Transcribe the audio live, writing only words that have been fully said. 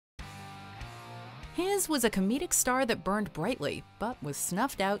His was a comedic star that burned brightly, but was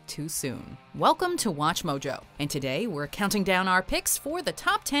snuffed out too soon. Welcome to WatchMojo, and today we're counting down our picks for the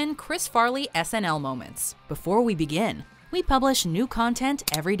top 10 Chris Farley SNL moments. Before we begin, we publish new content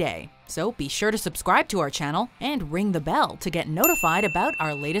every day, so be sure to subscribe to our channel and ring the bell to get notified about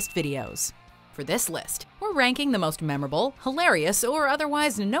our latest videos. For this list, we're ranking the most memorable, hilarious, or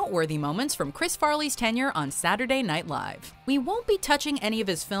otherwise noteworthy moments from Chris Farley's tenure on Saturday Night Live. We won't be touching any of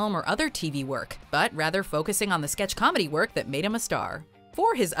his film or other TV work, but rather focusing on the sketch comedy work that made him a star.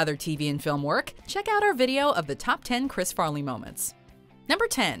 For his other TV and film work, check out our video of the top 10 Chris Farley moments. Number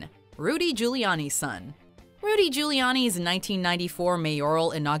 10. Rudy Giuliani's son. Rudy Giuliani's 1994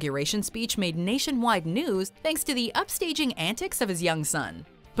 mayoral inauguration speech made nationwide news thanks to the upstaging antics of his young son.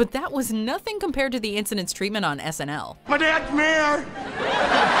 But that was nothing compared to the incident's treatment on SNL. My dad's mayor!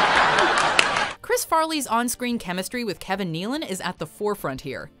 Chris Farley's on-screen chemistry with Kevin Nealon is at the forefront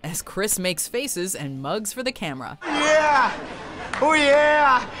here, as Chris makes faces and mugs for the camera. Yeah! Oh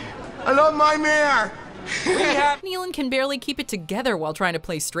yeah! I love my mayor! Nealon can barely keep it together while trying to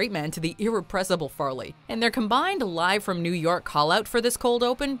play straight man to the irrepressible Farley, and their combined live from New York call-out for this cold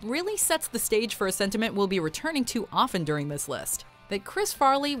open really sets the stage for a sentiment we'll be returning to often during this list: that Chris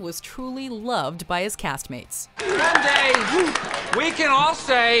Farley was truly loved by his castmates. One day, we can all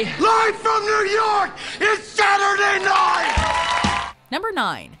say, Live from New York, it's Saturday night! Number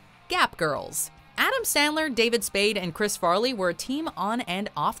 9. Gap Girls. Adam Sandler, David Spade, and Chris Farley were a team on and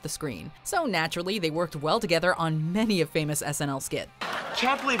off the screen, so naturally they worked well together on many a famous SNL skit.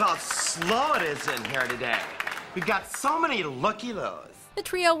 Can't believe how slow it is in here today. We've got so many looky-loos. The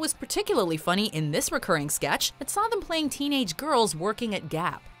trio was particularly funny in this recurring sketch that saw them playing teenage girls working at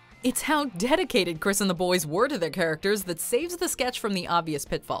Gap. It's how dedicated Chris and the boys were to their characters that saves the sketch from the obvious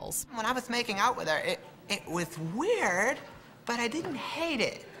pitfalls. When I was making out with her, it was weird, but I didn't hate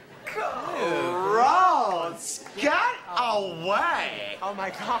it. Gross! Get away! Oh my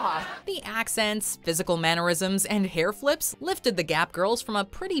God. The accents, physical mannerisms, and hair flips lifted the Gap Girls from a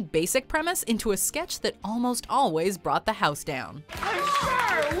pretty basic premise into a sketch that almost always brought the house down. I'm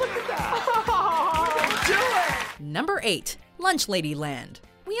sure! Look at that! Do it! Number 8. Lunch Lady Land.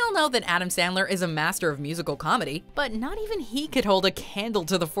 We all know that Adam Sandler is a master of musical comedy, but not even he could hold a candle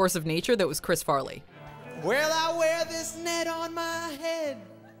to the force of nature that was Chris Farley. Well, I wear this net on my head,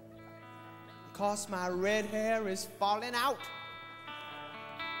 'cause my red hair is falling out.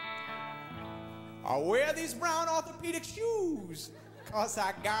 I wear these brown orthopedic shoes, 'cause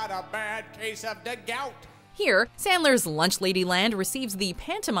I got a bad case of the gout. Here, Sandler's Lunch Lady Land receives the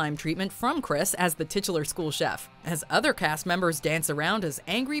pantomime treatment from Chris as the titular school chef, as other cast members dance around as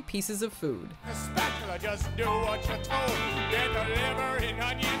angry pieces of food. The spatula just do what you're told. Then the liver and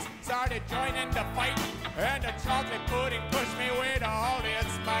onions started joining the fight, and the chocolate pudding pushed me with all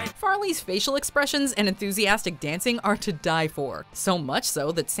its might. Farley's facial expressions and enthusiastic dancing are to die for, so much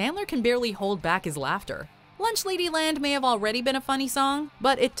so that Sandler can barely hold back his laughter. Lunch Lady Land may have already been a funny song,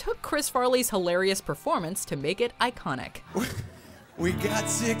 but it took Chris Farley's hilarious performance to make it iconic. We got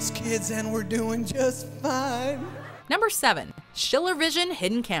 6 kids and we're doing just fine. Number 7. Schiller Vision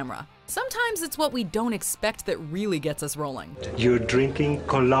Hidden Camera. Sometimes it's what we don't expect that really gets us rolling. You're drinking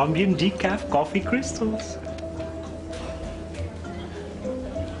Colombian decaf coffee crystals.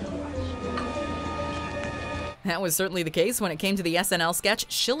 That was certainly the case when it came to the SNL sketch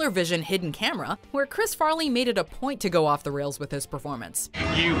Schiller Vision Hidden Camera, where Chris Farley made it a point to go off the rails with his performance.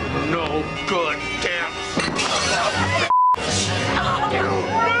 You no good damn.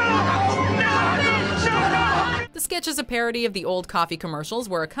 The sketch is a parody of the old coffee commercials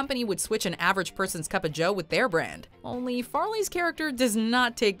where a company would switch an average person's cup of joe with their brand. Only Farley's character does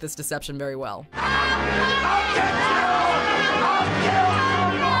not take this deception very well.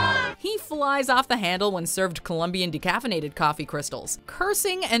 He flies off the handle when served Colombian decaffeinated coffee crystals,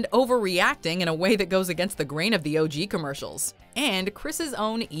 cursing and overreacting in a way that goes against the grain of the OG commercials, and Chris's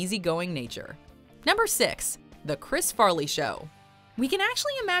own easygoing nature. Number 6. The Chris Farley Show. We can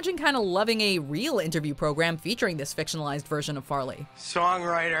actually imagine kind of loving a real interview program featuring this fictionalized version of Farley.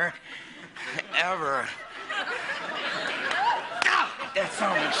 Songwriter ever. That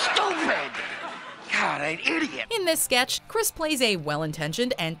sounds stupid! God, an idiot! In this sketch, Chris plays a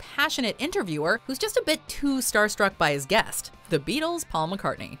well-intentioned and passionate interviewer who's just a bit too starstruck by his guest, the Beatles' Paul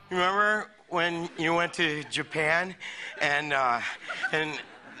McCartney. Remember when you went to Japan and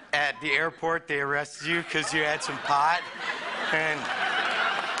at the airport they arrested you because you had some pot and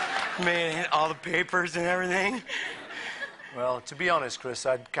made all the papers and everything? Well, to be honest, Chris,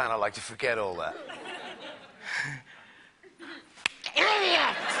 I'd kind of like to forget all that.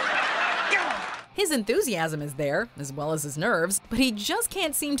 Idiot! His enthusiasm is there, as well as his nerves, but he just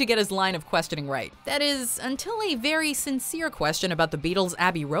can't seem to get his line of questioning right. That is, until a very sincere question about the Beatles'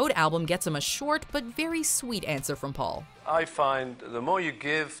 Abbey Road album gets him a short but very sweet answer from Paul. I find the more you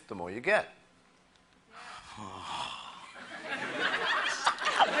give, the more you get.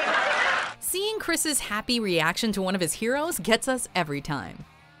 Seeing Chris's happy reaction to one of his heroes gets us every time.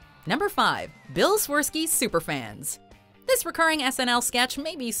 Number 5. Bill Swirsky's Superfans. This recurring SNL sketch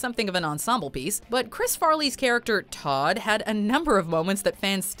may be something of an ensemble piece, but Chris Farley's character, Todd, had a number of moments that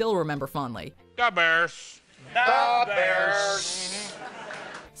fans still remember fondly. The Bears. The Bears.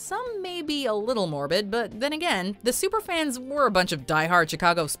 Some may be a little morbid, but then again, the Superfans were a bunch of die-hard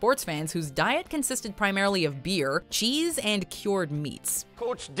Chicago sports fans whose diet consisted primarily of beer, cheese, and cured meats.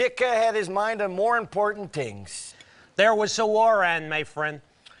 Coach Ditka had his mind on more important things. There was a war on, my friend.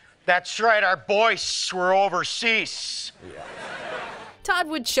 That's right, our boys were overseas. Todd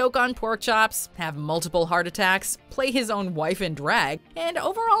would choke on pork chops, have multiple heart attacks, play his own wife in drag, and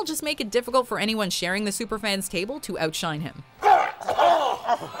overall just make it difficult for anyone sharing the Superfans table to outshine him.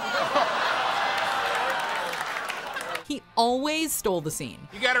 He always stole the scene.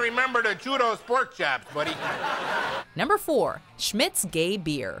 You gotta remember to chew those pork chops, buddy. Number 4. Schmidt's Gay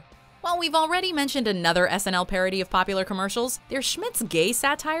Beer. While we've already mentioned another SNL parody of popular commercials, their Schmidt's Gay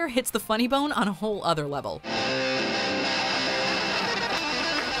satire hits the funny bone on a whole other level. You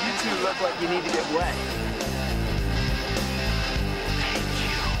two look like you need to get wet.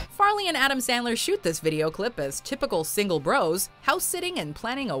 Farley and Adam Sandler shoot this video clip as typical single bros, house-sitting and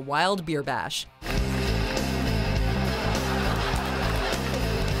planning a wild beer bash.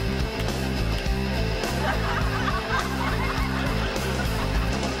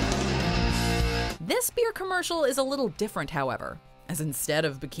 This beer commercial is a little different, however, as instead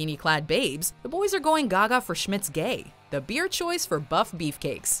of bikini-clad babes, the boys are going gaga for Schmidt's Gay, the beer choice for buff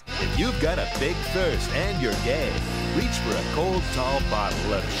beefcakes. If you've got a big thirst and you're gay, reach for a cold, tall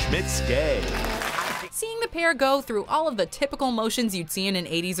bottle of Schmidt's Gay. Seeing the pair go through all of the typical motions you'd see in an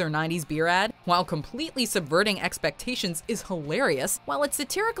 80s or 90s beer ad, while completely subverting expectations, is hilarious, while its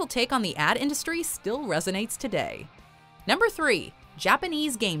satirical take on the ad industry still resonates today. Number 3.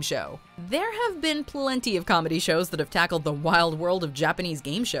 Japanese Game Show. There have been plenty of comedy shows that have tackled the wild world of Japanese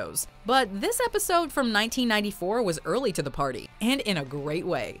game shows, but this episode from 1994 was early to the party, and in a great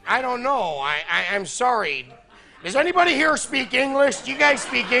way. I don't know. I'm sorry. Does anybody here speak English? Do you guys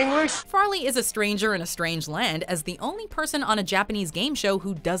speak English? Farley is a stranger in a strange land as the only person on a Japanese game show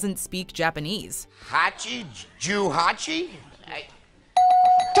who doesn't speak Japanese. Hachi? Ju-hachi?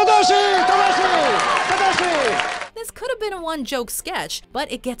 Tadashi! Tadashi! Tadashi! This could have been a one-joke sketch,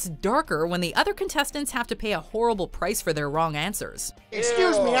 but it gets darker when the other contestants have to pay a horrible price for their wrong answers.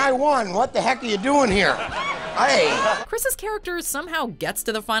 Excuse me, I won. What the heck are you doing here? Hey! Chris's character somehow gets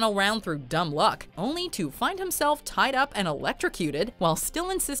to the final round through dumb luck, only to find himself tied up and electrocuted while still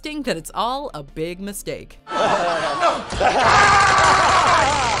insisting that it's all a big mistake.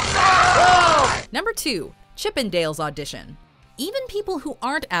 Number 2. Chippendales Audition. Even people who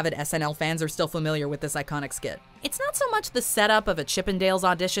aren't avid SNL fans are still familiar with this iconic skit. It's not so much the setup of a Chippendales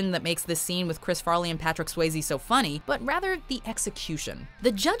audition that makes this scene with Chris Farley and Patrick Swayze so funny, but rather the execution.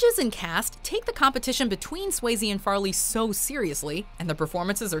 The judges and cast take the competition between Swayze and Farley so seriously, and the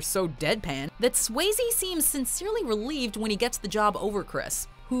performances are so deadpan, that Swayze seems sincerely relieved when he gets the job over Chris,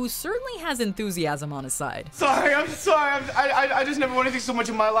 who certainly has enthusiasm on his side. I'm sorry. I just never wanted anything so much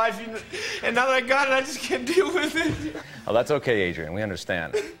in my life, and now that I got it, I just can't deal with it. Oh, that's okay, Adrian. We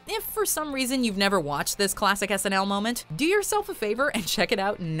understand. If for some reason you've never watched this classic SNL moment, do yourself a favor and check it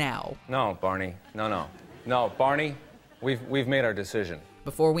out now. No, Barney. No, Barney, we've made our decision.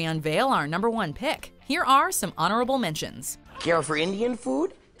 Before we unveil our number 1 pick, here are some honorable mentions. Care for Indian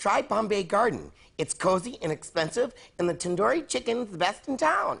food? Try Bombay Garden. It's cozy, inexpensive, and the tandoori chicken's the best in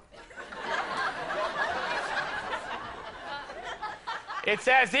town. It's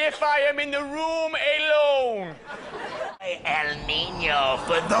as if I am in the room alone. El Niño,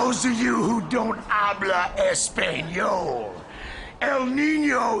 for those of you who don't habla español, El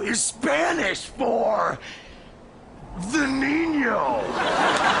Niño is Spanish for the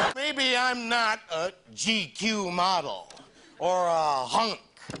Niño. Maybe I'm not a GQ model or a hunk.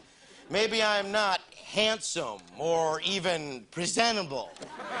 Maybe I'm not handsome or even presentable.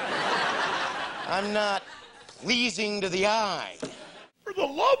 I'm not pleasing to the eye. For the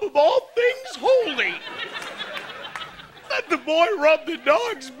love of all things holy, let the boy rub the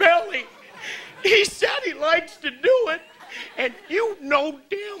dog's belly. He said he likes to do it, and you know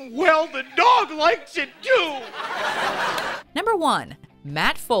damn well the dog likes it too. Number 1.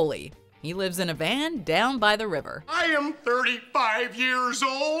 Matt Foley. He lives in a van down by the river. I am 35 years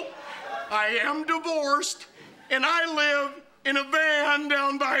old. I am divorced, and I live in a van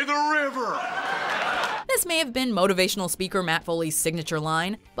down by the river. This may have been motivational speaker Matt Foley's signature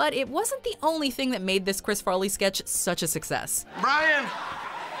line, but it wasn't the only thing that made this Chris Farley sketch such a success. Brian,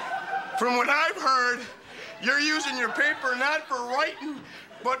 from what I've heard, you're using your paper not for writing,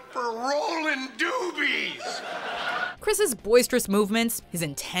 but for rolling doobies. Chris's boisterous movements, his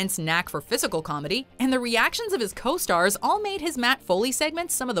intense knack for physical comedy, and the reactions of his co-stars all made his Matt Foley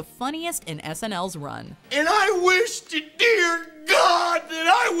segments some of the funniest in SNL's run. And I wish to dear God that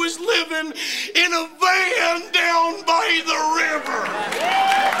I was living in a van down by the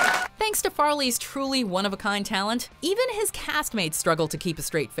river. Thanks to Farley's truly one-of-a-kind talent, even his castmates struggle to keep a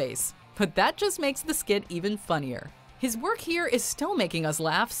straight face. But that just makes the skit even funnier. His work here is still making us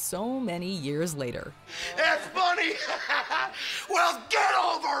laugh so many years later. That's funny. Well, get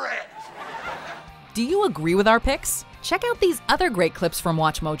over it. Do you agree with our picks? Check out these other great clips from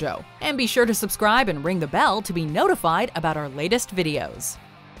WatchMojo, and be sure to subscribe and ring the bell to be notified about our latest videos.